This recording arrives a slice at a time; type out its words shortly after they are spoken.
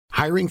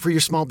Hiring for your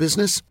small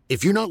business?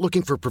 If you're not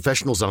looking for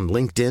professionals on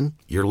LinkedIn,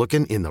 you're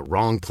looking in the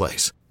wrong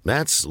place.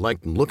 That's like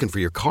looking for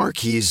your car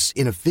keys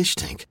in a fish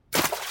tank.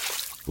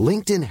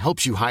 LinkedIn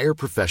helps you hire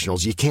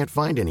professionals you can't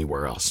find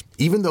anywhere else,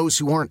 even those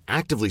who aren't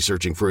actively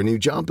searching for a new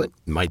job but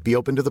might be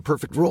open to the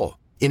perfect role.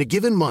 In a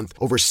given month,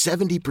 over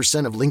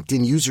 70% of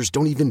LinkedIn users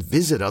don't even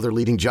visit other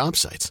leading job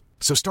sites.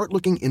 So start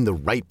looking in the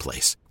right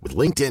place. With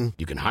LinkedIn,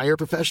 you can hire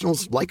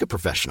professionals like a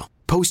professional.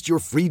 Post your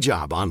free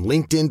job on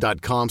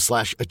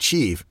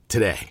linkedin.com/achieve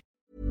today.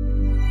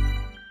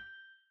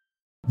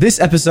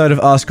 This episode of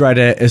Ask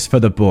Reddit is for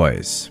the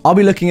boys. I'll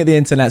be looking at the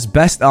internet's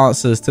best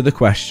answers to the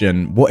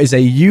question, what is a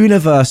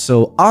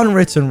universal,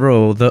 unwritten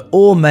rule that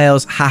all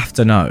males have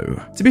to know?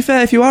 To be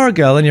fair, if you are a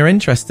girl and you're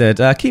interested,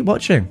 keep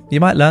watching. You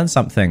might learn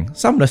something.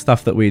 Some of the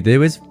stuff that we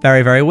do is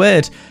very, very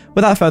weird.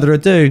 Without further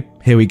ado,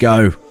 here we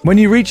go. When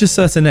you reach a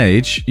certain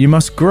age, you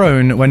must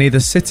groan when either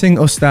sitting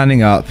or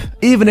standing up,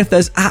 even if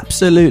there's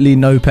absolutely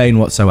no pain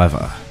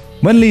whatsoever.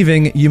 When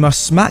leaving, you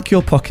must smack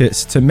your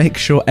pockets to make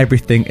sure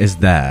everything is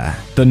there.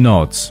 The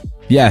nods.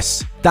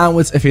 Yes,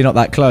 downwards if you're not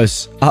that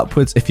close,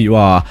 upwards if you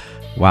are.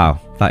 Wow,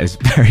 that is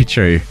very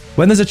true.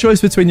 When there's a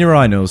choice between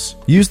urinals,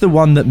 use the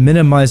one that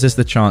minimizes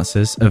the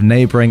chances of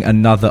neighboring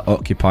another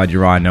occupied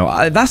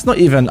urinal. That's not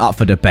even up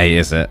for debate,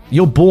 is it?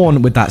 You're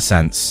born with that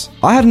sense.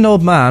 I had an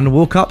old man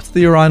walk up to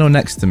the urinal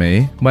next to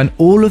me when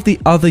all of the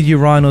other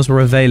urinals were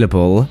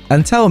available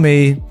and tell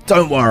me,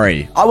 "Don't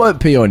worry, I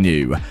won't pee on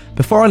you,"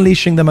 before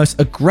unleashing the most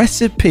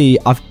aggressive pee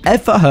I've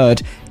ever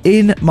heard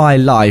in my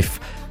life.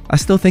 I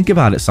still think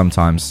about it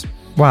sometimes.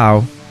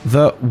 Wow.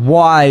 The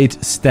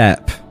wide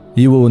step.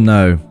 You all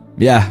know.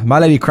 Yeah, my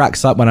lady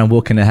cracks up when I'm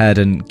walking ahead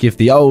and give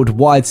the old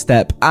wide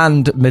step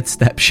and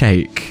mid-step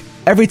shake.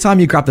 Every time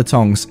you grab the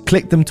tongs,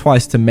 click them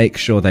twice to make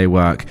sure they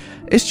work.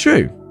 It's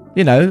true.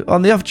 You know,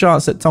 on the off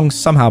chance that tongs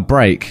somehow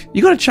break,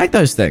 you gotta check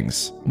those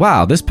things.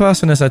 Wow, this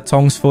person has had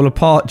tongs fall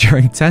apart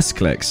during test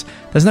clicks.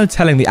 There's no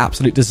telling the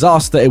absolute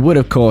disaster it would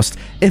have caused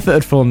if it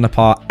had fallen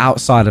apart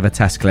outside of a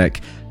test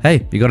click.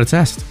 Hey, you gotta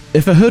test.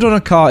 If a hood on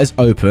a car is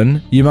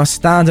open, you must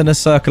stand in a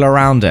circle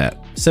around it,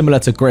 similar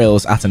to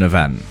grills at an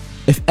event.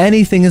 If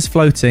anything is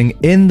floating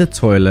in the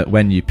toilet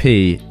when you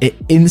pee, it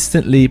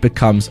instantly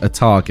becomes a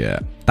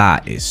target.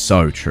 That is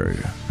so true.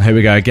 Here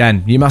we go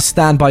again. You must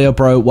stand by your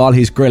bro while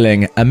he's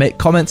grilling and make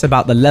comments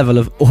about the level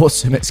of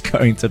awesome it's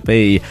going to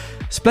be.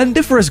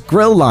 Splendiferous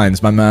grill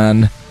lines, my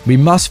man. We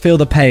must feel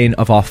the pain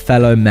of our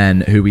fellow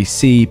men who we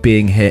see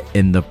being hit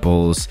in the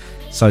balls.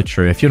 So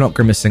true. If you're not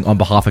grimacing on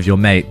behalf of your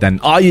mate, then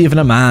are you even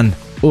a man?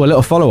 Oh, a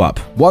little follow-up.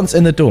 Once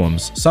in the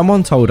dorms,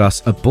 someone told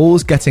us a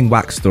balls getting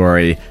whacked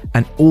story,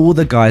 and all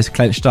the guys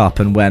clenched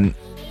up and went,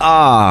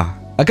 "Ah."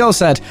 A girl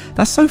said,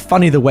 "That's so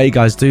funny the way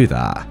guys do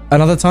that."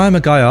 Another time, a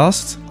guy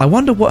asked, "I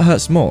wonder what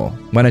hurts more,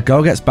 when a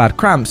girl gets bad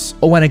cramps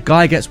or when a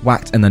guy gets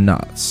whacked in the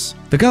nuts?"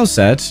 The girl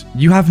said,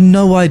 "You have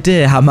no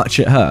idea how much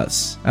it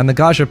hurts." And the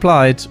guys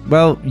replied,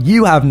 "Well,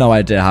 you have no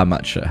idea how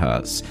much it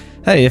hurts."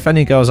 Hey, if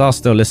any girls are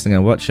still listening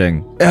and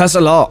watching, it hurts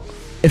a lot.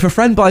 If a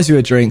friend buys you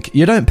a drink,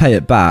 you don't pay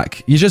it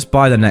back, you just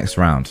buy the next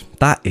round.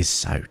 That is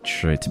so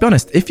true. To be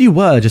honest, if you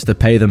were just to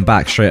pay them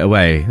back straight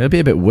away, it'd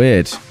be a bit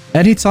weird.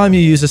 Anytime you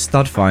use a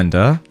stud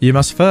finder, you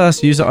must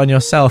first use it on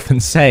yourself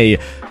and say,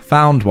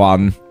 "Found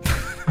one."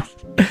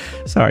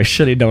 Sorry,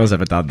 surely no one's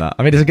ever done that.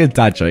 I mean, it's a good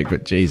dad joke,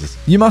 but Jesus.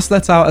 You must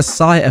let out a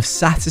sigh of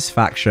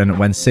satisfaction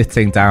when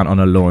sitting down on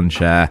a lawn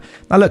chair.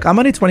 Now look, I'm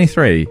only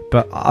 23,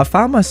 but I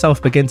found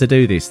myself begin to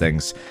do these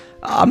things.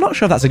 I'm not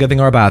sure if that's a good thing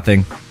or a bad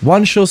thing.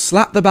 One shall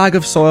slap the bag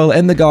of soil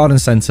in the garden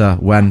centre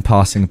when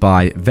passing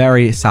by.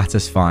 Very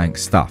satisfying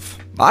stuff.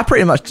 I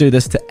pretty much do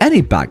this to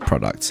any bagged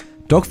product.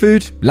 Dog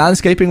food,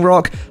 landscaping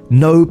rock,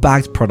 no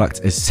bagged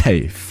product is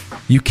safe.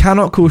 You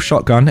cannot call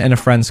shotgun in a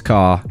friend's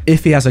car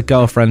if he has a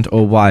girlfriend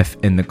or wife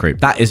in the group.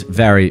 That is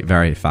very,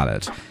 very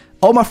valid.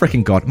 Oh my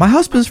freaking god, my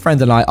husband's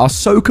friend and I are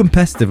so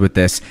competitive with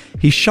this,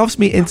 he shoves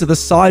me into the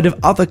side of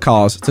other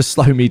cars to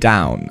slow me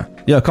down.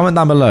 Yo, comment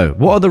down below.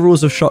 What are the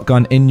rules of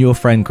shotgun in your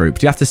friend group?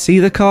 Do you have to see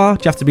the car?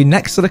 Do you have to be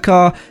next to the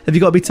car? Have you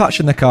got to be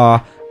touching the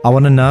car? I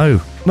want to know.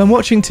 When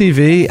watching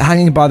TV,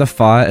 hanging by the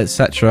fire,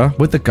 etc.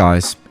 with the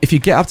guys, if you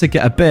get up to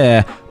get a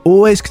beer,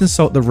 always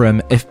consult the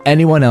room if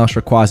anyone else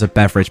requires a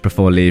beverage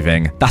before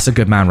leaving. That's a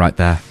good man right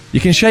there. You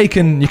can shake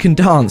and you can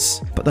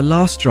dance, but the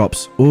last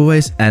drops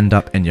always end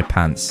up in your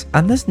pants,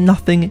 and there's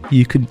nothing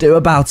you can do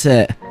about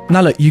it.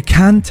 Now look, you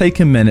can take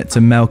a minute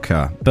to milk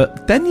her,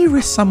 but then you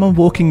risk someone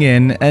walking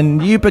in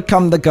and you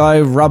become the guy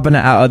rubbing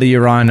it out of the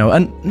urinal,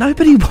 and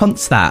nobody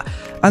wants that,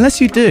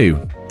 unless you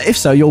do. If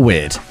so, you're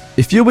weird.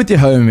 If you're with your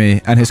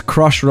homie and his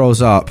crush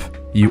rolls up,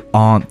 you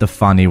aren't the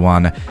funny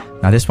one.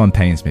 Now this one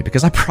pains me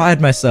because I pride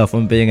myself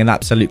on being an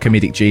absolute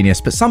comedic genius,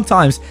 but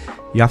sometimes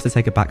you have to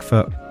take a back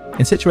foot.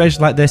 In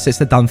situations like this, it's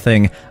the done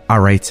thing. I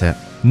rate it.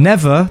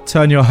 Never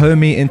turn your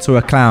homie into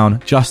a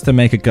clown just to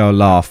make a girl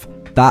laugh.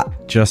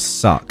 That just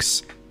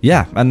sucks.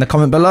 Yeah, and the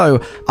comment below,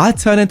 I'd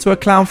turn into a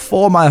clown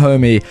for my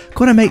homie.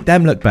 Gotta make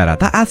them look better.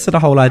 That adds to the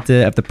whole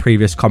idea of the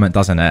previous comment,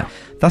 doesn't it?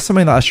 That's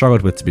something that I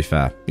struggled with, to be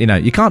fair. You know,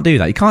 you can't do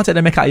that. You can't take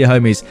the mick out of your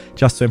homies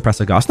just to impress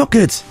a guy. It's not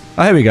good.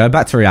 Oh, here we go.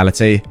 Back to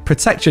reality.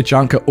 Protect your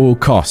junk at all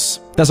costs.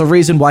 There's a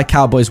reason why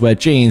cowboys wear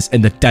jeans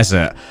in the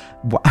desert.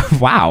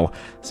 Wow.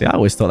 See, I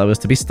always thought that was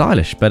to be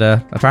stylish, but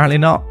apparently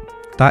not.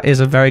 That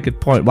is a very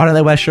good point. Why don't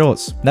they wear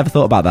shorts? Never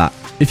thought about that.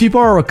 If you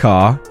borrow a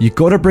car, you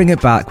got to bring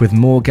it back with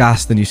more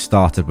gas than you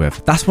started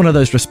with. That's one of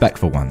those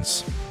respectful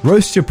ones.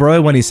 Roast your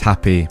bro when he's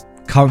happy.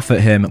 Comfort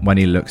him when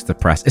he looks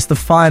depressed. It's the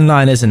fine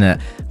line, isn't it?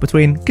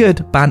 Between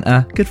good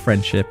banter, good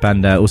friendship,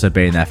 and also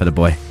being there for the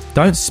boy.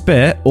 Don't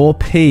spit or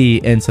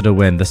pee into the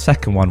wind. The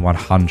second one,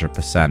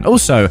 100%.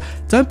 Also,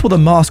 don't pull the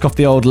mask off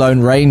the old Lone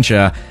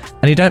Ranger,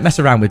 and you don't mess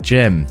around with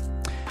Jim.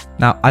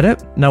 Now, I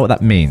don't know what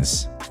that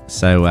means,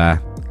 so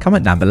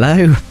comment down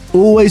below.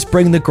 Always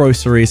bring the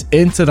groceries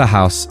into the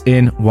house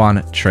in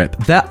one trip.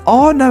 There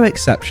are no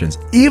exceptions.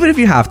 Even if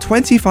you have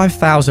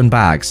 25,000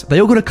 bags,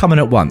 they all got to come in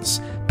at once.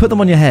 Put them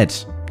on your head.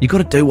 You got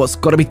to do what's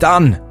got to be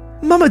done.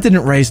 Mama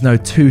didn't raise no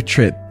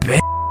two-trip,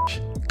 bitch.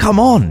 Come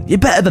on, you're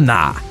better than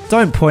that.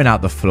 Don't point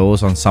out the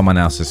flaws on someone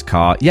else's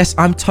car. Yes,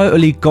 I'm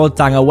totally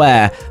goddamn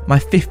aware my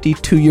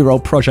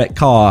 52-year-old project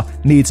car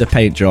needs a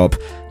paint job.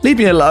 Leave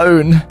me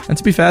alone. And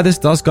to be fair, this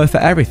does go for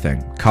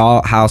everything.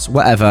 Car, house,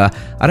 whatever.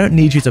 I don't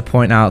need you to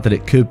point out that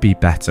it could be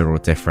better or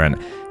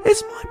different.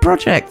 It's my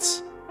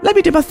project. Let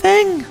me do my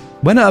thing.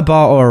 When at a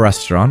bar or a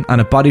restaurant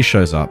and a buddy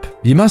shows up,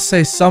 you must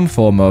say some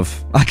form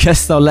of, I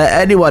guess they'll let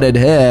anyone in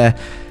here.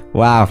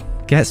 Wow,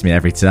 gets me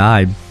every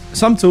time.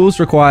 Some tools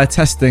require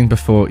testing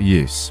before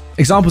use.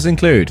 Examples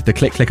include the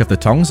click-click of the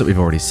tongs that we've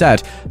already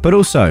said, but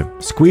also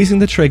squeezing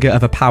the trigger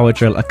of a power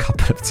drill a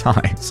couple of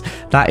times.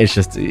 That is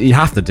just, you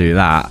have to do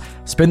that.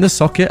 Spin the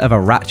socket of a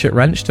ratchet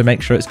wrench to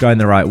make sure it's going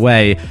the right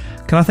way.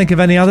 Can I think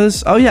of any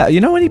others? Oh yeah, you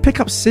know when you pick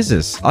up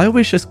scissors, I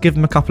always just give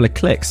them a couple of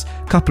clicks,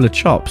 couple of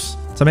chops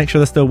to make sure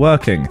they're still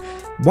working.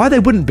 Why they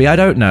wouldn't be, I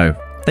don't know.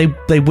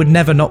 They would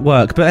never not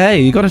work, but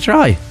hey, you gotta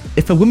try.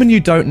 If a woman you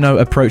don't know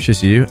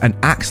approaches you and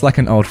acts like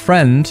an old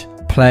friend,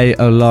 play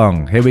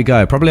along. Here we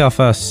go. Probably our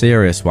first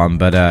serious one,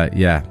 but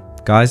yeah.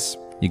 Guys,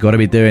 you got to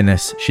be doing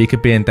this. She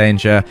could be in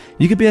danger.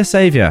 You could be a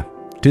savior.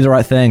 Do the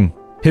right thing.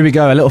 Here we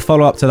go. A little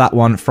follow-up to that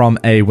one from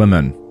a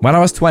woman. When I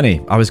was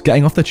 20, I was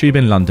getting off the tube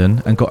in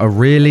London and got a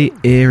really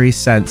eerie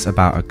sense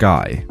about a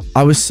guy.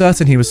 I was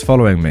certain he was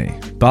following me,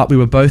 but we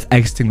were both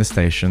exiting the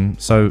station,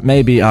 so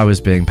maybe I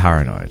was being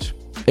paranoid.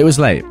 It was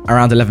late,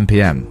 around 11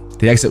 p.m.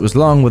 The exit was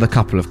long with a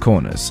couple of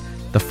corners.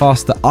 The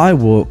faster I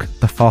walk,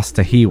 the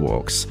faster he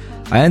walks.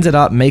 I ended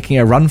up making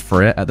a run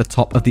for it at the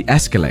top of the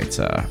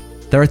escalator.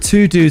 There are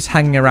two dudes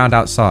hanging around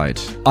outside.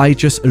 I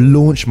just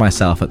launch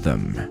myself at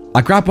them.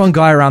 I grab one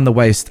guy around the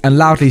waist and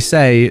loudly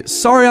say,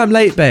 "Sorry I'm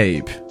late,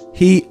 babe."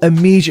 He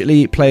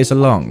immediately plays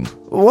along.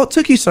 "What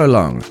took you so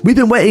long? We've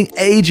been waiting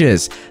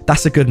ages."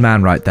 That's a good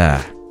man right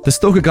there. The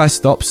stalker guy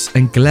stops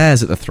and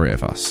glares at the three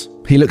of us.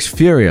 He looks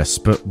furious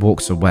but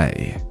walks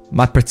away.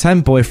 My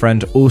pretend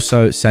boyfriend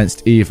also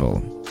sensed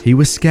evil. He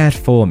was scared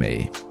for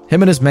me.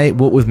 Him and his mate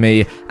walked with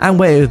me and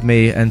waited with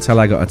me until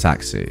I got a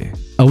taxi.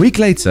 A week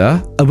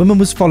later, a woman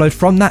was followed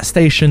from that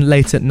station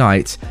late at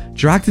night,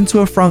 dragged into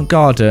a front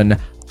garden,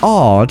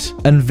 awed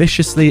and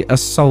viciously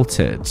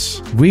assaulted.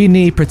 We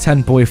need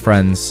pretend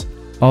boyfriends.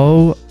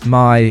 Oh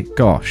my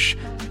gosh.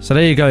 So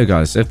there you go,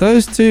 guys. If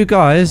those two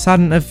guys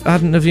hadn't have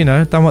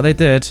done what they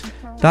did,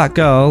 that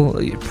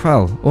girl,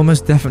 well,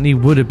 almost definitely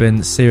would have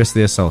been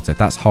seriously assaulted.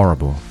 That's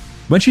horrible.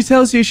 When she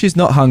tells you she's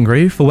not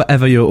hungry for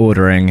whatever you're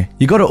ordering,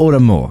 you gotta order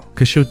more,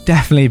 because she'll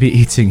definitely be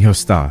eating your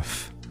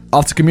stuff.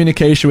 After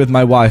communication with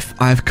my wife,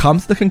 I have come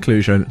to the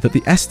conclusion that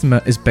the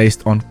estimate is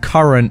based on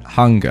current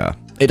hunger.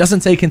 It doesn't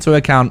take into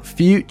account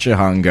future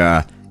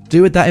hunger.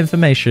 Do with that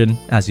information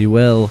as you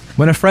will.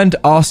 When a friend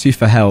asks you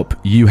for help,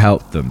 you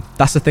help them.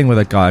 That's the thing with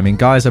a guy. I mean,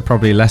 guys are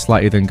probably less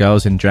likely than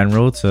girls in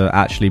general to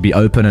actually be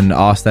open and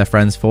ask their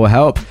friends for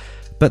help.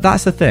 But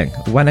that's the thing.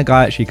 When a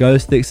guy actually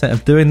goes to the extent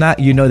of doing that,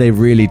 you know they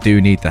really do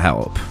need the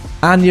help.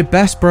 And your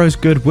best bro's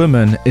good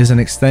woman is an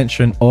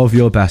extension of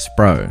your best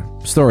bro.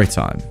 Story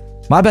time.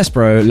 My best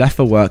bro left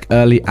for work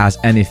early as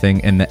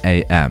anything in the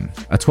AM.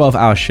 A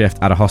 12-hour shift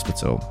at a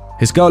hospital.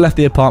 His girl left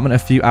the apartment a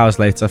few hours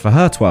later for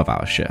her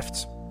 12-hour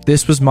shift.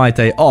 This was my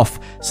day off,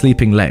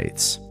 sleeping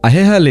late. I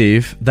hear her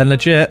leave, then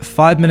legit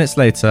 5 minutes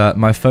later,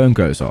 my phone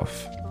goes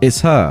off. It's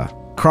her,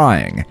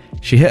 crying.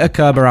 She hit a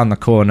curb around the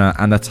corner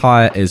and the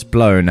tyre is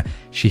blown.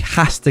 She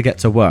has to get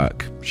to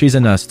work. She's a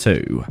nurse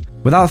too.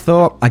 Without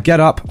thought, I get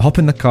up, hop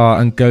in the car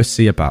and go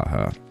see about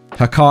her.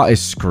 Her car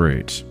is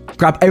screwed.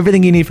 Grab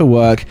everything you need for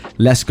work,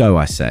 let's go,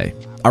 I say.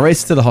 I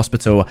race to the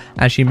hospital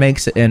and she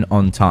makes it in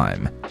on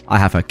time. I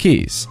have her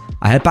keys.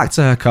 I head back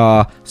to her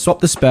car,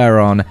 swap the spare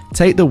on,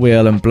 take the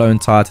wheel and blown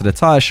tyre to the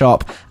tyre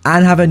shop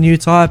and have a new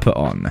tyre put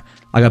on.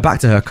 I go back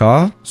to her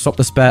car, swap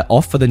the spare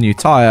off for the new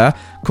tyre,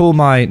 call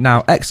my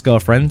now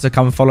ex-girlfriend to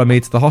come follow me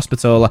to the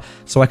hospital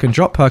so I can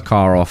drop her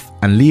car off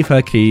and leave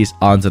her keys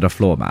under the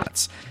floor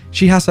mats.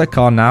 She has her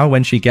car now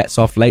when she gets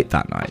off late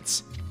that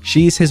night.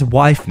 She's his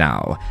wife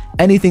now.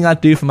 Anything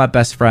I'd do for my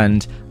best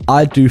friend,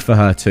 I'd do for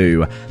her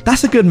too.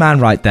 That's a good man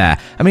right there.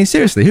 I mean,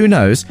 seriously, who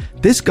knows?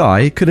 This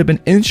guy could have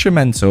been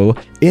instrumental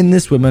in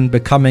this woman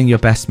becoming your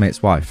best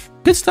mate's wife.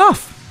 Good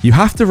stuff. You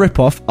have to rip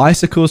off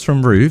icicles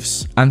from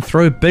roofs and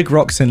throw big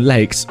rocks in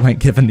lakes when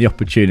given the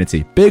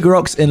opportunity. Big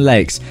rocks in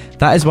lakes.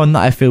 That is one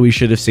that I feel we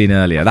should have seen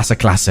earlier. That's a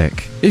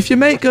classic. If your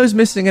mate goes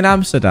missing in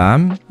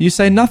Amsterdam, you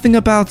say nothing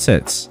about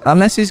it,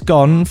 unless he's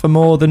gone for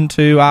more than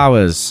 2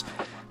 hours.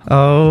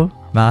 Oh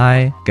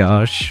my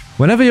gosh.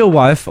 Whenever your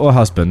wife or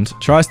husband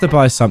tries to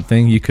buy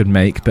something you could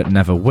make but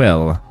never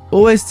will,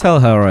 always tell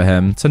her or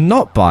him to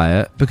not buy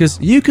it because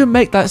you can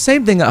make that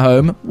same thing at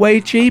home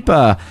way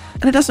cheaper.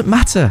 And it doesn't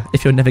matter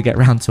if you'll never get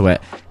round to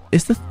it.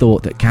 It's the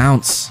thought that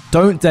counts.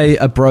 Don't date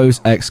a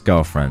bro's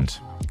ex-girlfriend.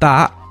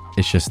 That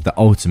is just the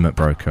ultimate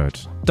bro code.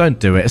 Don't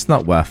do it. It's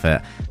not worth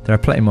it. There are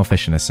plenty more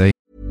fish in the sea.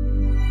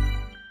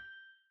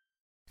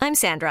 I'm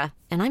Sandra,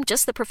 and I'm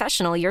just the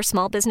professional your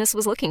small business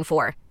was looking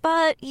for.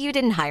 But you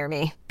didn't hire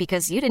me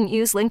because you didn't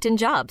use LinkedIn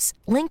Jobs.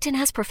 LinkedIn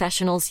has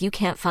professionals you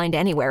can't find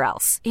anywhere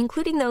else,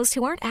 including those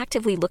who aren't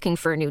actively looking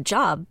for a new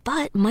job,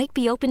 but might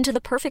be open to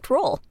the perfect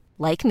role,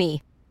 like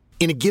me.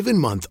 In a given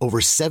month, over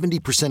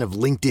 70% of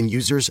LinkedIn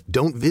users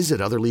don't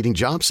visit other leading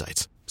job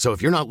sites. So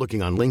if you're not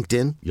looking on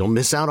LinkedIn, you'll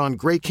miss out on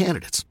great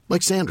candidates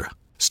like Sandra.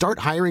 Start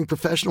hiring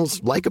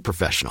professionals like a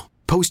professional.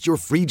 Post your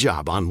free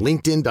job on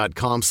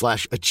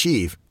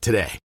linkedin.com/achieve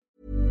today.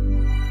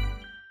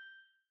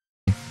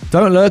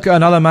 Don't look at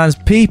another man's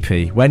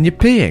pee-pee when you're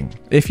peeing.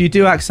 If you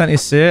do accidentally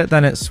see it,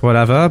 then it's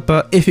whatever.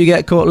 But if you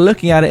get caught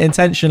looking at it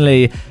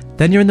intentionally,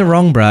 then you're in the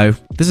wrong, bro.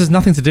 This has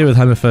nothing to do with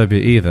homophobia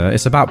either.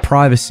 It's about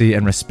privacy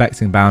and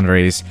respecting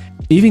boundaries.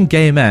 Even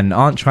gay men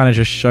aren't trying to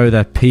just show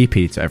their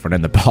pee-pee to everyone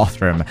in the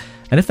bathroom.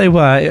 And if they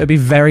were, it would be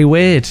very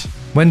weird.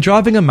 When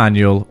driving a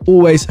manual,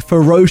 always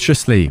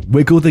ferociously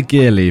wiggle the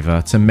gear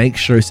lever to make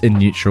sure it's in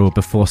neutral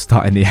before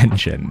starting the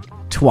engine.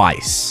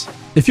 Twice.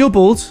 If you're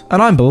bald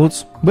and I'm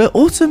bald, we're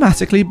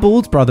automatically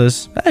bald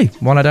brothers. Hey,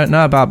 one I don't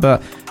know about,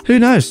 but who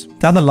knows?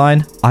 Down the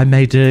line, I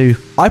may do.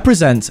 I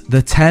present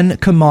the 10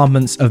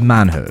 commandments of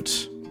manhood.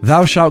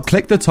 Thou shalt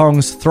click the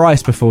tongs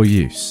thrice before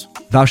use.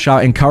 Thou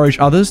shalt encourage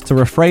others to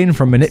refrain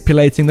from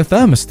manipulating the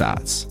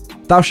thermostats.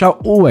 Thou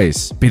shalt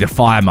always be the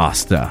fire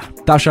master.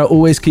 Thou shalt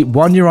always keep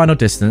 1 urinal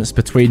distance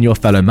between your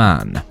fellow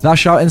man. Thou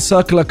shalt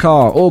encircle a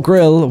car or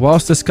grill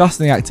whilst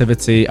discussing the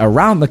activity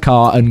around the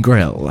car and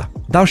grill.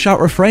 Thou shalt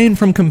refrain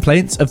from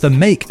complaints of the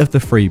make of the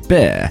free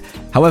beer.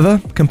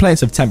 However,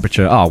 complaints of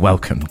temperature are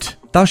welcomed.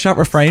 Thou shalt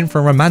refrain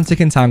from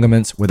romantic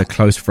entanglements with a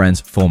close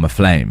friend's former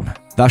flame.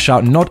 Thou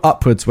shalt nod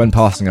upwards when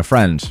passing a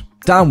friend,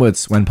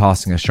 downwards when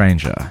passing a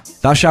stranger.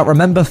 Thou shalt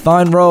remember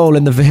thine role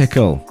in the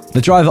vehicle. The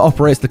driver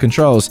operates the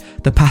controls,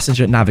 the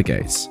passenger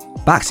navigates.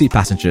 Backseat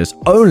passengers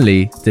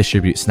only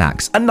distribute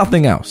snacks and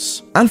nothing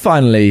else. And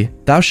finally,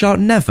 thou shalt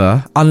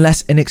never,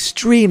 unless in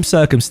extreme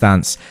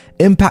circumstance,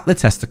 impact the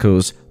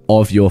testicles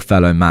of your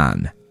fellow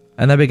man.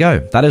 And there we go.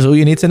 That is all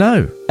you need to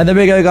know. And there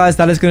we go, guys.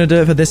 That is going to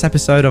do it for this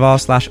episode of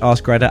r/Ask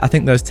Reddit. I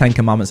think those 10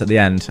 commandments at the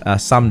end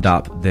summed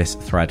up this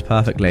thread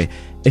perfectly.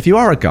 If you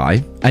are a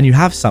guy and you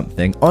have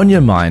something on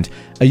your mind,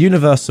 a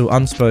universal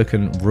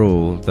unspoken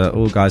rule that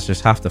all guys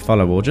just have to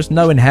follow or just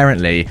know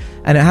inherently,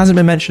 and it hasn't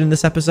been mentioned in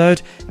this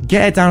episode,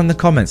 get it down in the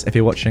comments if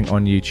you're watching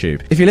on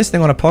YouTube. If you're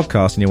listening on a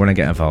podcast and you want to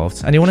get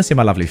involved and you want to see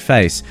my lovely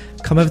face,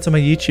 come over to my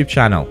YouTube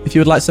channel. If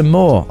you would like some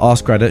more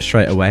Ask Reddit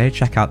straight away,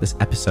 check out this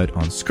episode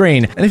on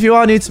screen. And if you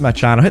are new to my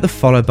channel, hit the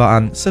follow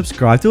button,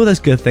 subscribe, do all those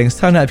good things,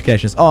 turn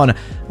notifications on,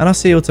 and I'll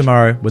see you all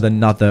tomorrow with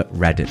another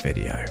Reddit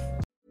video.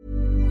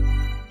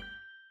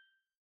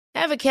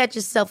 Ever catch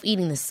yourself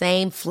eating the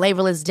same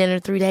flavorless dinner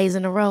 3 days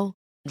in a row?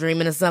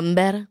 Dreaming of something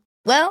better?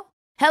 Well,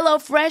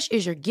 HelloFresh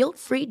is your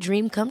guilt-free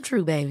dream come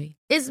true, baby.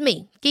 It's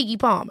me, Keke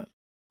Palmer.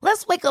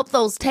 Let's wake up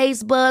those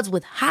taste buds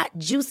with hot,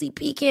 juicy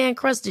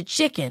pecan-crusted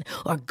chicken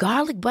or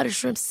garlic butter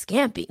shrimp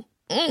scampi.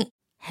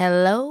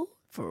 Hello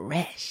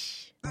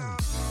Fresh.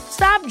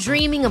 Stop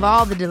dreaming of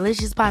all the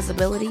delicious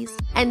possibilities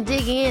and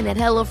dig in at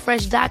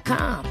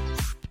HelloFresh.com.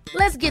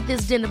 Let's get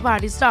this dinner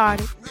party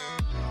started.